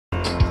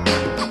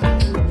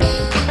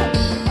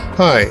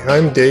Hi,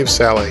 I'm Dave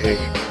Salahay.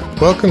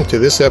 Welcome to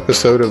this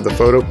episode of The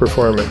Photo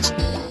Performance.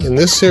 In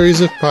this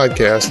series of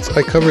podcasts,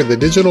 I cover the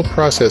digital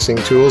processing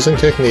tools and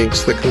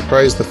techniques that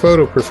comprise the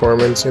photo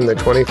performance in the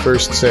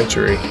 21st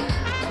century.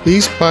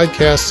 These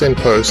podcasts and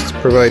posts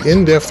provide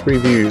in-depth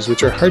reviews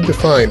which are hard to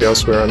find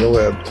elsewhere on the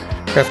web.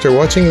 After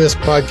watching this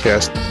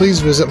podcast, please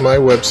visit my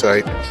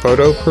website,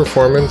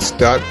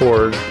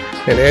 photoperformance.org,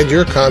 and add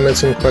your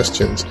comments and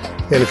questions.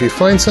 And if you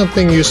find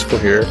something useful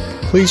here,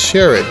 please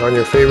share it on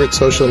your favorite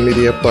social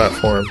media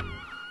platform.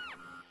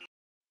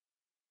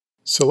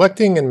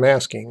 Selecting and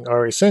masking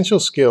are essential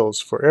skills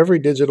for every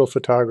digital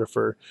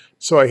photographer,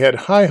 so I had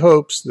high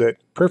hopes that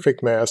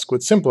Perfect Mask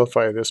would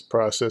simplify this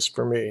process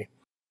for me.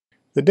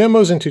 The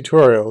demos and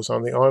tutorials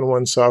on the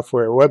onOne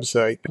software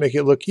website make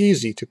it look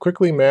easy to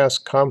quickly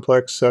mask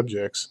complex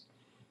subjects.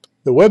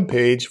 The web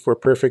page for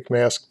Perfect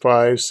Mask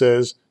 5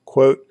 says,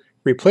 quote,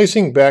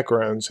 "Replacing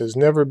backgrounds has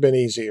never been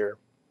easier."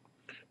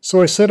 So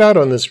I set out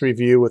on this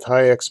review with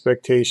high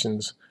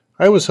expectations.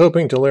 I was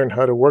hoping to learn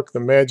how to work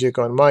the magic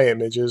on my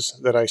images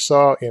that I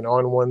saw in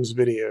onOne's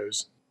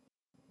videos.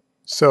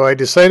 So I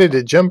decided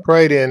to jump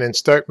right in and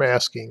start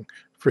masking.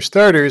 For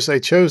starters, I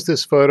chose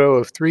this photo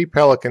of 3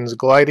 pelicans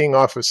gliding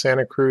off of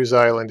Santa Cruz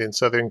Island in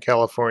Southern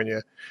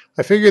California.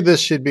 I figured this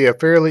should be a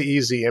fairly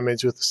easy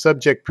image with the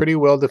subject pretty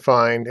well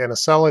defined and a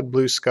solid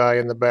blue sky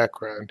in the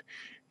background.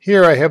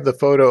 Here I have the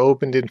photo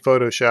opened in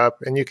Photoshop,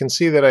 and you can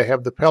see that I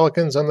have the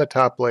pelicans on the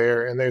top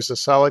layer and there's a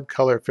solid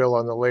color fill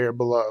on the layer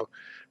below.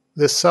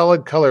 This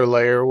solid color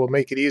layer will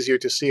make it easier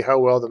to see how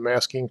well the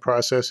masking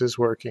process is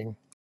working.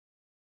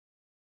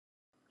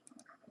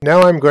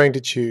 Now I'm going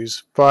to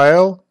choose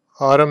File,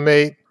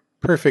 Automate,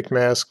 Perfect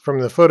Mask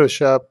from the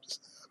Photoshop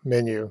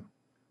menu.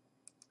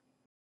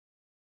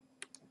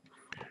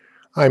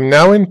 I'm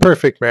now in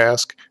Perfect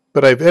Mask,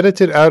 but I've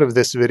edited out of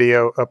this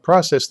video a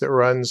process that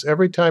runs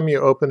every time you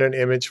open an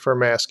image for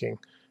masking.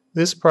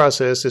 This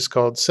process is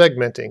called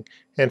segmenting,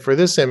 and for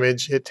this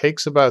image it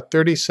takes about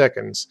 30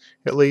 seconds.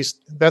 At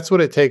least that's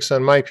what it takes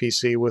on my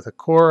PC with a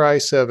Core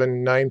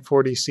i7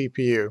 940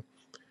 CPU.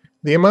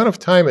 The amount of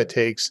time it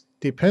takes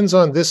depends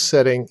on this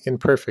setting in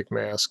Perfect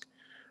Mask.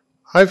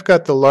 I've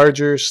got the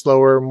larger,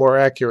 slower, more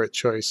accurate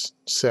choice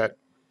set.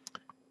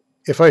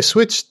 If I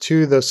switch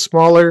to the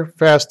smaller,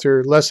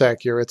 faster, less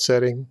accurate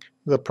setting,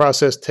 the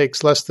process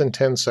takes less than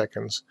 10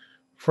 seconds.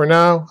 For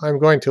now, I'm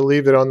going to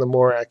leave it on the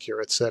more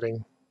accurate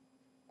setting.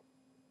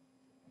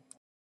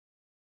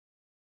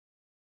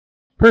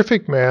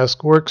 Perfect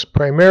Mask works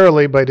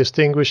primarily by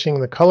distinguishing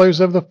the colors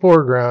of the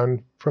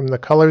foreground from the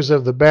colors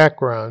of the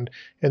background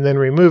and then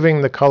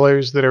removing the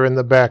colors that are in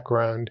the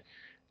background.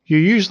 You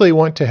usually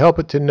want to help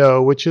it to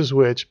know which is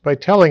which by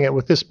telling it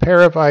with this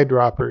pair of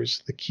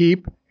eyedroppers, the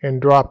Keep and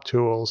Drop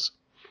tools.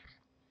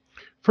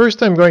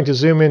 First I'm going to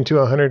zoom into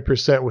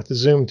 100% with the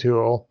Zoom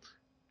tool,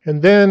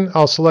 and then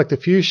I'll select a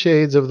few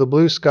shades of the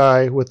blue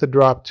sky with the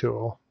Drop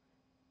tool.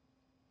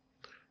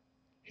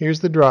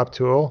 Here's the Drop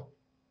tool,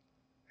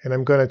 and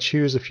I'm going to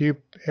choose a few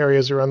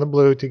areas around the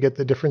blue to get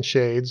the different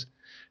shades.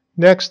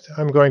 Next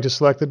I'm going to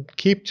select the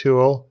Keep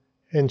tool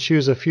and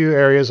choose a few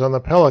areas on the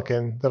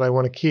pelican that I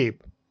want to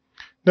keep.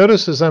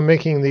 Notice as I'm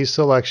making these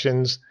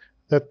selections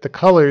that the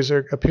colors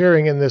are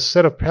appearing in this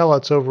set of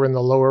palettes over in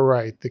the lower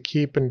right, the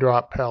Keep and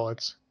Drop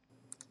palettes.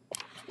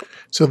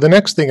 So the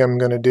next thing I'm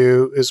going to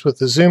do is with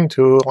the Zoom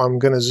tool, I'm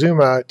going to zoom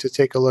out to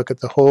take a look at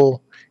the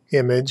whole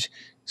image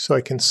so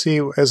I can see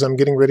as I'm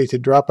getting ready to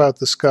drop out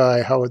the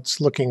sky how it's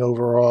looking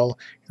overall.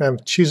 And I'm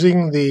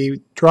choosing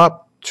the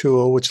Drop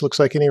tool, which looks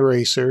like an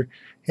eraser,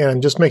 and I'm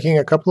just making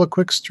a couple of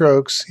quick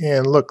strokes,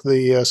 and look,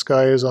 the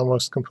sky is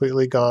almost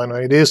completely gone.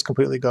 It is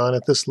completely gone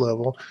at this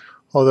level,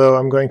 although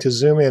I'm going to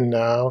zoom in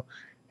now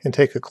and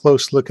take a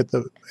close look at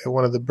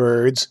one of the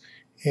birds.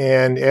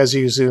 And as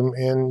you zoom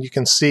in, you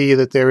can see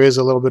that there is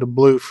a little bit of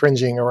blue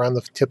fringing around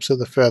the tips of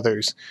the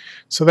feathers.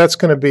 So that's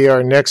going to be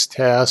our next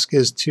task,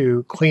 is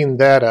to clean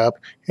that up,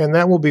 and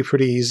that will be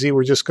pretty easy.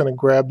 We're just going to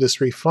grab this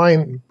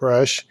refine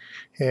brush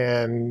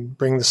and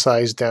bring the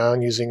size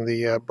down using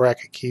the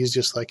bracket keys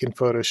just like in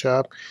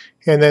Photoshop,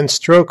 and then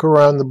stroke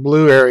around the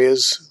blue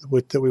areas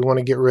that we want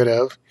to get rid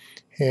of.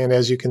 And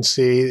as you can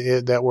see,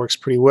 that works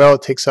pretty well.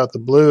 It takes out the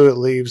blue, it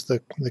leaves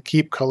the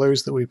Keep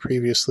colors that we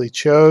previously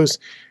chose.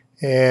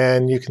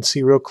 And you can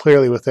see real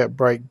clearly with that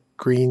bright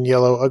green,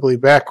 yellow, ugly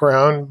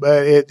background,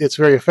 but it's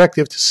very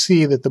effective to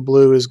see that the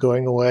blue is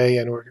going away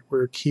and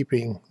we're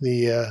keeping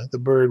the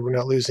bird. We're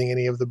not losing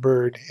any of the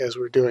bird as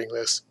we're doing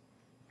this.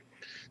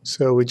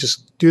 So we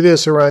just do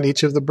this around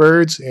each of the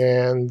birds,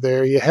 and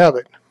there you have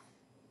it.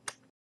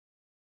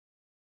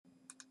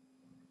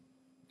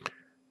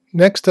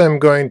 Next I'm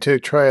going to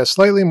try a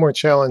slightly more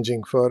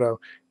challenging photo.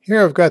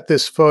 Here I've got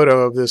this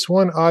photo of this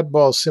one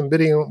oddball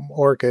Cymbidium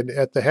orchid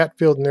at the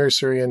Hatfield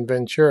Nursery in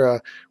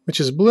Ventura, which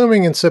is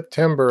blooming in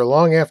September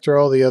long after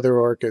all the other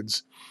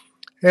orchids.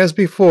 As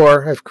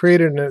before, I've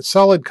created a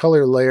solid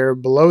color layer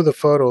below the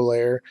photo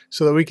layer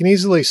so that we can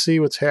easily see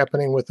what's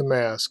happening with the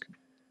mask.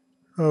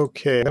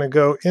 Okay, I'm going to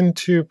go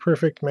into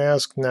Perfect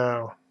Mask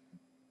now.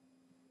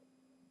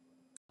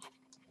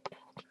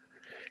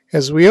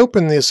 As we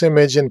open this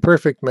image in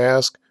Perfect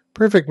Mask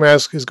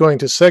is going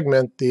to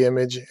segment the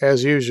image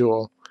as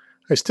usual.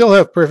 I still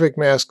have Perfect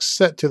Mask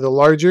set to the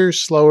larger,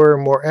 slower,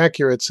 more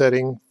accurate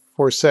setting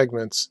for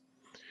segments.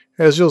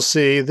 As you'll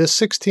see, this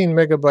 16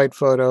 megabyte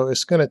photo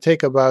is going to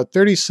take about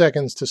 30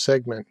 seconds to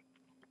segment.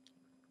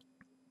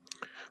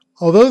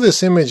 Although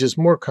this image is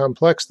more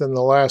complex than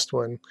the last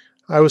one,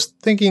 I was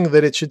thinking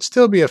that it should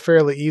still be a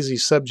fairly easy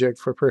subject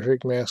for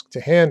Perfect Mask to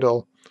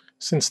handle,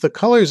 since the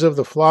colors of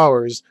the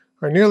flowers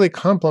are nearly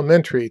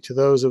complementary to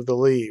those of the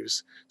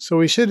leaves, so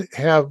we should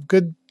have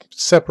good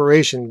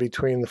separation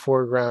between the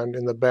foreground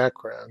and the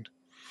background.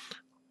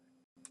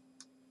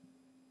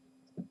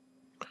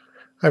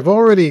 I've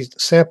already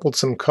sampled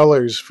some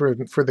colors for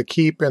the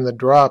keep and the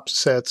drop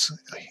sets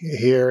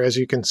here, as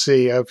you can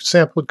see. I've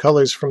sampled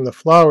colors from the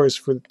flowers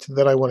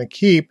that I want to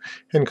keep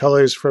and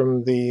colors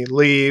from the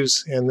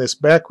leaves and this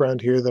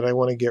background here that I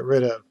want to get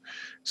rid of.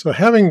 So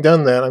having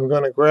done that, I'm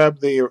going to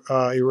grab the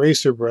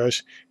eraser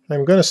brush and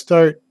I'm going to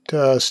start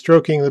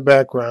stroking the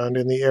background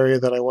in the area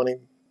that I want to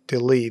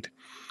delete.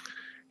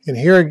 And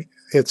here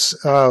it's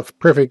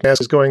Perfect Mask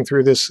is going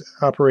through this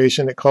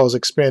operation it calls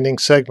expanding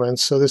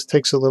segments, so this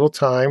takes a little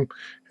time,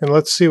 and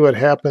let's see what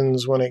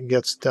happens when it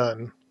gets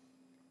done.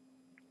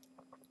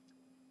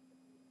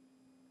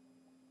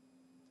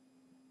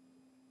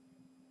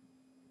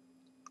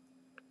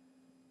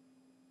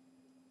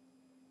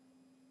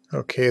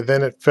 Okay,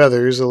 then it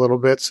feathers a little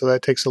bit, so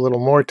that takes a little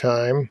more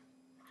time.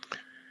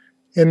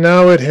 And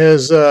now it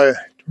has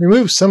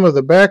removed some of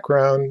the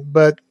background,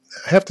 but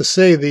I have to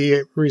say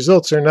the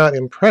results are not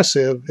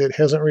impressive. It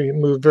hasn't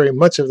removed very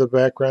much of the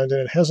background,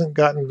 and it hasn't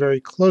gotten very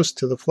close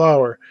to the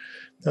flower.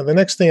 Now the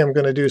next thing I'm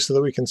going to do so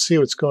that we can see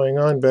what's going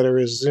on better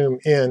is zoom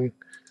in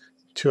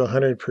to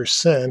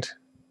 100%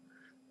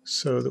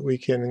 so that we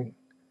can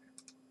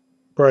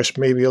brush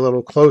maybe a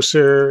little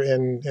closer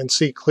and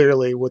see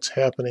clearly what's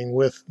happening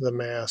with the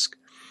mask.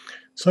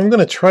 So I'm going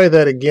to try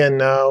that again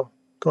now,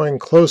 going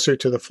closer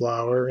to the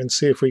flower, and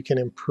see if we can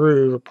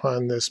improve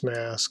upon this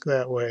mask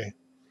that way.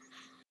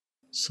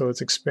 So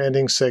it's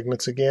expanding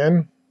segments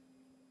again,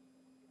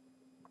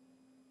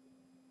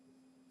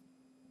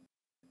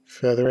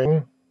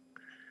 feathering,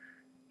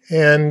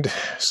 and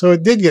so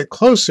it did get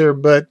closer,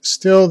 but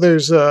still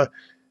there's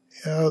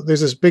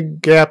this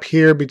big gap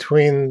here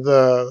between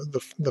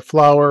the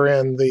flower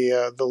and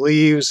the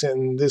leaves.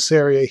 In this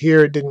area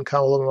here, it didn't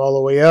color them all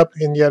the way up,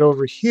 and yet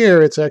over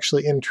here it's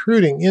actually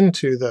intruding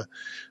into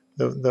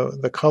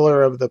the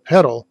color of the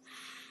petal.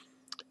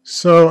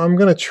 So I'm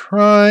going to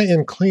try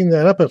and clean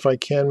that up if I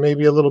can,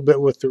 maybe a little bit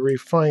with the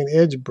Refine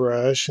Edge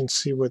brush and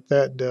see what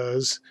that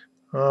does.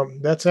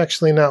 That's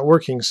actually not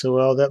working so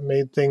well. That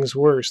made things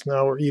worse.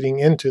 Now we're eating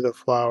into the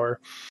flower.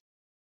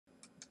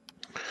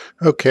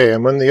 Okay,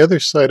 I'm on the other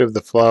side of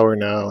the flower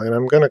now, and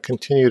I'm going to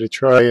continue to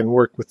try and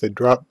work with the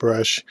drop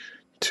brush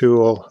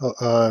tool,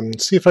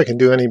 see if I can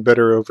do any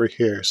better over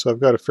here. So I've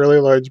got a fairly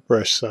large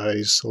brush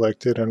size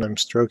selected, and I'm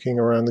stroking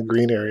around the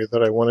green area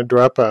that I want to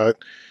drop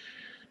out.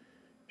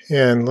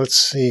 And let's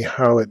see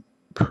how it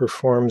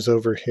performs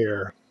over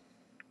here.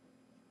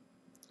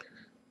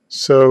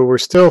 So we're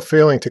still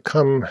failing to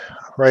come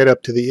right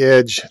up to the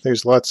edge.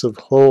 There's lots of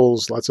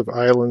holes, lots of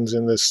islands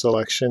in this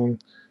selection.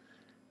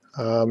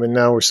 And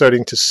now we're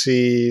starting to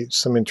see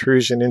some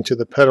intrusion into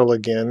the petal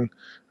again.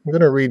 I'm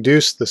going to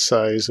reduce the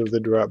size of the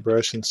drop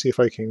brush and see if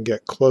I can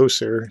get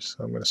closer.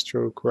 So I'm going to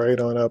stroke right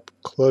on up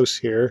close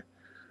here.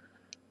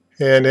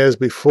 And as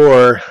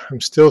before,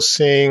 I'm still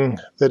seeing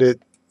that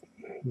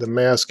the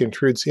mask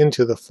intrudes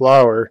into the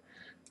flower.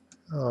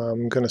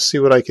 I'm going to see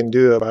what I can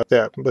do about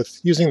that with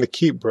using the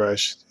keep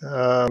brush.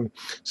 So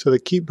the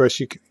keep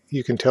brush,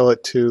 you can tell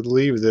it to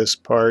leave this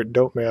part,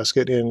 don't mask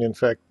it, and in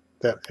fact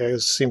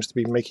that seems to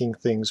be making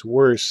things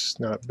worse,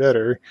 not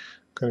better.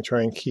 I'm going to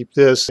try and keep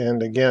this,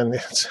 and again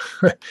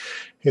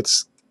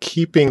it's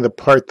keeping the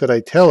part that I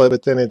tell it,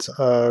 but then it's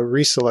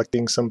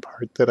reselecting some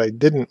part that I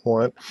didn't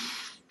want.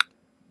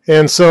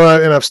 And so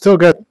and I've still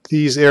got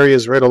these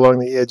areas right along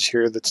the edge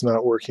here that's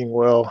not working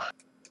well.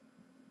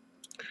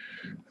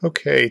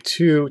 Okay,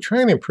 to try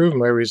and improve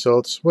my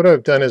results, what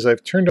I've done is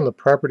I've turned on the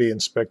property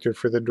inspector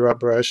for the drop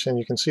brush, and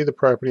you can see the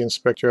property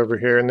inspector over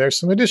here, and there's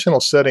some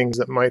additional settings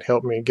that might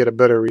help me get a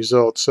better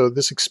result. So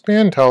this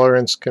expand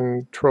tolerance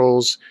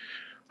controls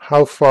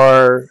how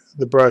far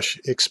the brush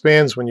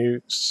expands when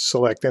you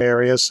select an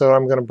area. So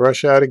I'm going to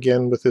brush out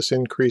again with this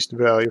increased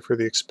value for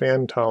the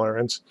expand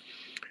tolerance.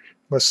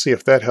 Let's see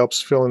if that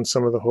helps fill in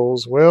some of the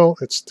holes. Well,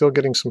 it's still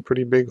getting some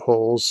pretty big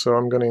holes, so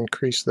I'm going to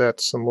increase that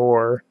some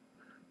more.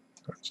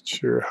 Not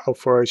sure how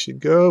far I should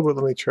go, but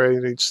let me try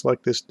to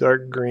select this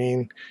dark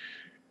green.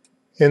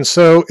 And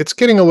so it's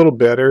getting a little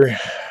better,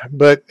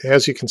 but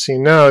as you can see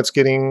now, it's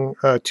getting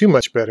too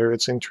much better.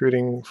 It's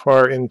intruding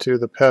far into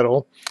the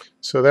petal,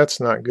 so that's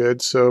not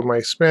good. So my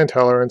expand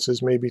tolerance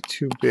is maybe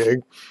too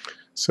big.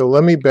 So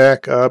let me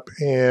back up,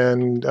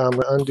 and I'm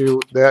going to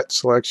undo that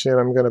selection.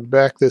 I'm going to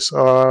back this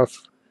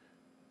off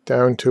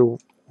down to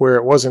where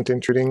it wasn't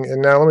intruding.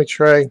 And now let me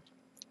try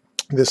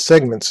this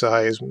segment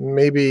size.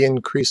 Maybe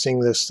increasing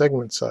this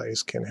segment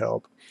size can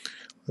help.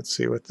 Let's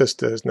see what this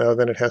does now.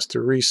 Then it has to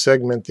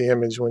resegment the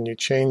image when you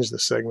change the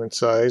segment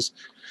size.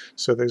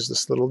 So there's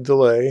this little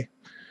delay.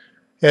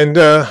 And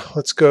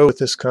let's go with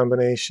this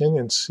combination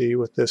and see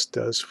what this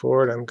does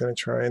for it. I'm going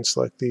to try and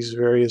select these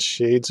various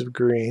shades of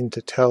green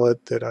to tell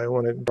it that I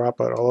want to drop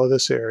out all of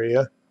this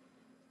area.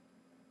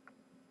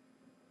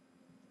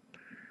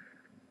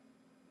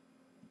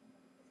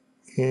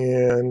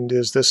 And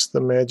is this the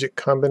magic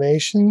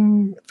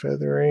combination?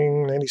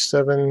 Feathering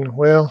 97,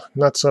 well,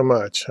 not so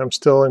much. I'm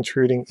still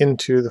intruding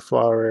into the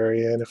flower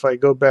area. And if I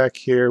go back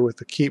here with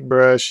the keep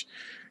brush,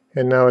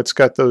 and now it's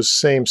got those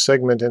same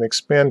segment and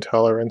expand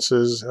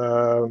tolerances,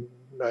 I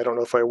don't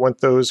know if I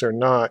want those or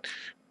not.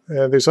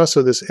 There's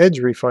also this edge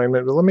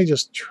refinement, but let me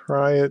just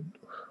try it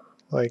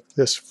like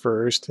this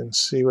first and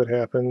see what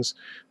happens.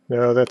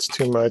 No, that's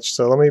too much,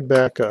 so let me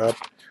back up.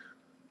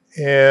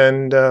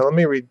 And let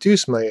me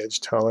reduce my edge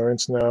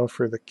tolerance now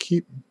for the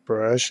keep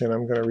brush, and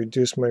I'm going to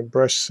reduce my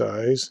brush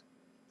size.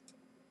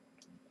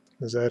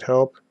 Does that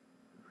help?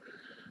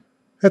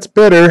 That's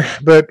better,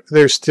 but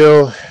there's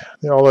still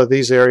all of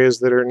these areas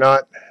that are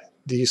not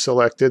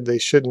deselected. They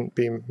shouldn't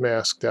be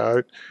masked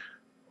out.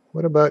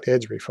 What about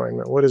edge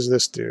refinement? What does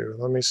this do?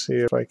 Let me see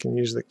if I can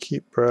use the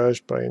keep brush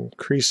by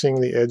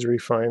increasing the edge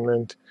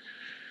refinement.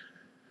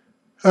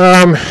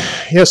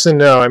 Yes and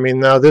no. I mean,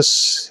 now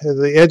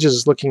the edge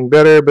is looking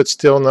better, but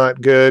still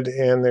not good,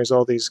 and there's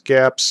all these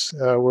gaps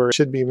where it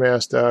should be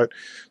masked out.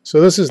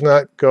 So this is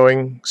not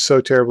going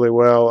so terribly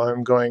well.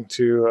 I'm going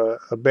to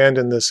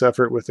abandon this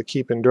effort with the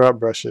keep and drop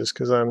brushes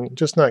because I'm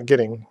just not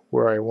getting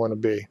where I want to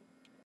be.